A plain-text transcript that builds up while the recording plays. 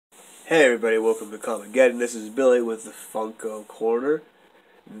Hey everybody, welcome to Comicgeddon. This is Billy with the Funko Corner.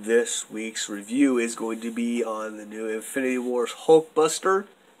 This week's review is going to be on the new Infinity Wars Hulkbuster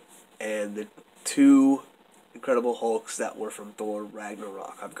and the two Incredible Hulks that were from Thor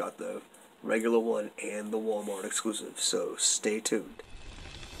Ragnarok. I've got the regular one and the Walmart exclusive, so stay tuned.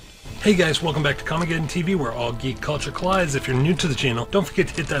 Hey guys, welcome back to Comicgeddon TV, where all geek culture collides. If you're new to the channel, don't forget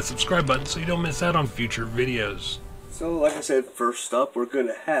to hit that subscribe button so you don't miss out on future videos. So, like I said, first up, we're going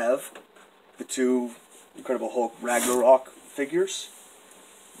to have the two Incredible Hulk Ragnarok figures.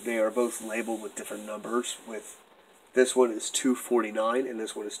 They are both labeled with different numbers. With this one is 249 and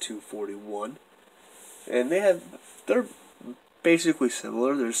this one is 241. And they're basically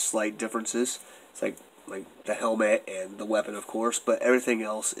similar. There's slight differences. It's like the helmet and the weapon, of course, but everything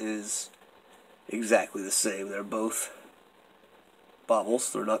else is exactly the same. They're both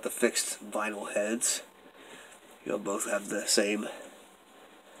baubles. They're not the fixed vinyl heads. You know, both have the same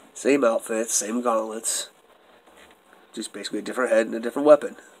outfits, same gauntlets, just basically a different head and a different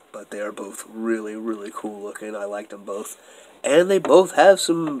weapon. But they are both really, really cool looking. I like them both, and they both have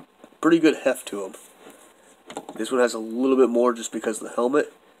some pretty good heft to them. This one has a little bit more just because of the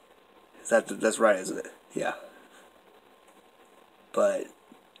helmet. That's right, isn't it? Yeah. But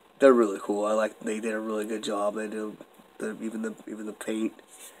they're really cool. They did a really good job. They do even the paint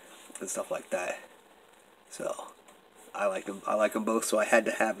and stuff like that. So I like them. I like them both. So I had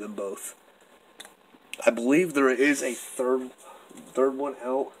to have them both. I believe there is a third one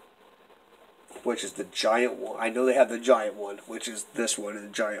out, which is the giant one. I know they have the giant one, which is this one in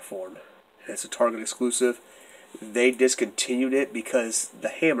the giant form. It's a Target exclusive. They discontinued it because the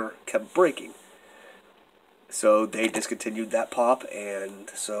hammer kept breaking. So they discontinued that pop, and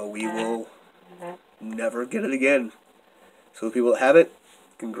so we will never get it again. So the people that have it,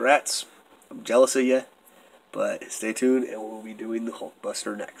 congrats. I'm jealous of you. But stay tuned, and we'll be doing the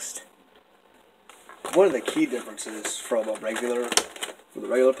Hulkbuster next. One of the key differences from the regular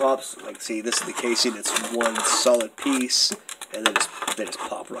pops, like, see, this is the casing. It's one solid piece, and then they just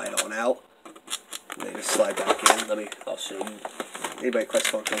pop right on out. And they just slide back in. I'll show you. Anybody collects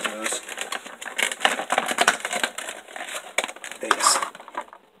Funkos knows. They just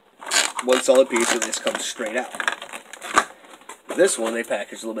one solid piece, and it just comes straight out. This one they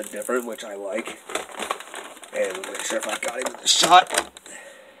package a little bit different, which I like. And we'll make sure if I got him in the shot.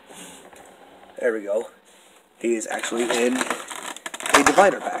 There we go. He is actually in a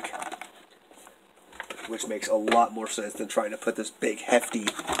divider pack, which makes a lot more sense than trying to put this big hefty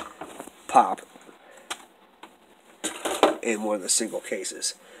pop in one of the single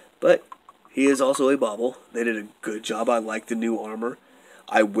cases. But he is also a bauble. They did a good job. I like the new armor.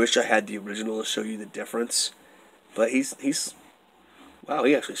 I wish I had the original to show you the difference. But wow,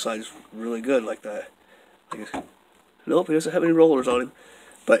 he actually slides really good like that. Nope, he doesn't have any rollers on him,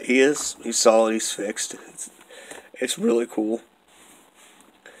 but he's solid, he's fixed. It's really cool.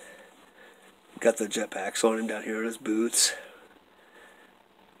 Got the jetpacks on him down here in his boots.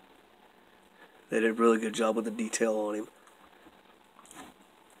 They did a really good job with the detail on him.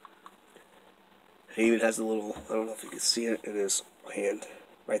 He even has the little, I don't know if you can see it in his hand,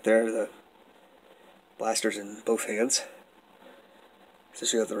 right there, the blasters in both hands, to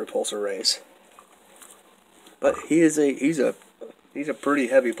show the repulsor rays. But he's a pretty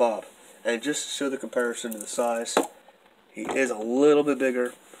heavy pop, and just to show the comparison to the size, he is a little bit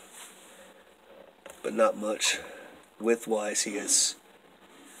bigger, but not much. Width-wise, he is.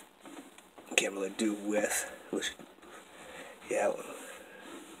 Can't really do width, which, yeah.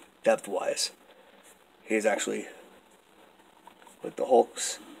 Depth-wise, he's actually with the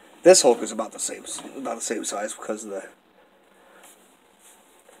Hulks. This Hulk is about the same size because of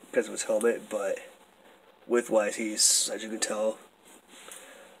his helmet, but width-wise, he's, as you can tell,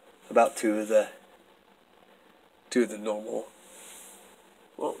 about two of the normal.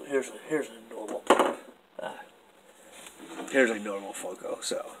 Well, here's a normal. Here's a normal Funko.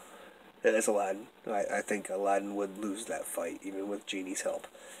 So, and it's Aladdin. I think Aladdin would lose that fight even with Genie's help.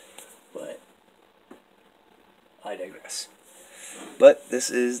 But I digress. But this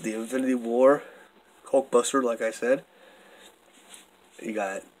is the Infinity War Hulkbuster, like I said. You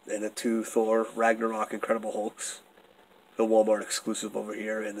got and the two Thor Ragnarok Incredible Hulks, the Walmart exclusive over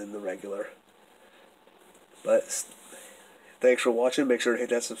here, and then the regular. But thanks for watching. Make sure to hit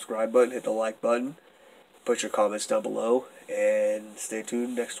that subscribe button, hit the like button, put your comments down below, and stay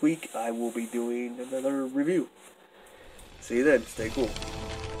tuned next week. I will be doing another review. See you then. Stay cool.